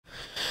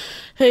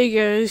Hey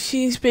guys,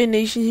 King Spade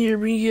Nation here,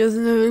 bringing you guys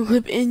another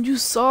clip, and you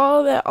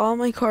saw that all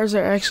my cars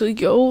are actually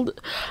gold.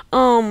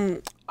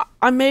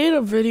 I made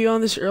a video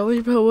on this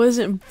earlier, but it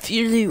wasn't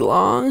really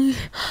long.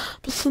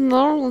 But so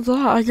now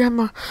I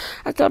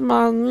got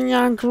my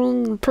neon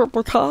green and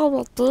purple car.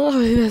 But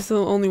that's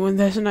the only one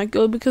that's not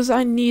good because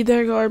I need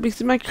that car because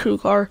it's my crew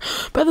car.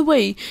 By the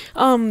way,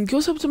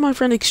 goes up to my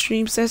friend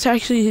ExtreamezZz. That's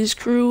actually his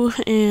crew,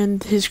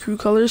 and his crew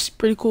colors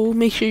pretty cool.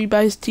 Make sure you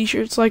buy his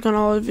t-shirts like on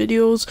all the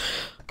videos.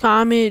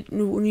 Comment,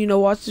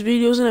 watch his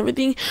videos and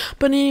everything.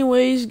 But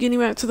anyways, getting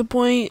back to the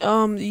point,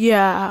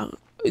 yeah,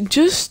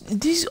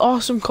 just these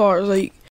awesome cars. Like,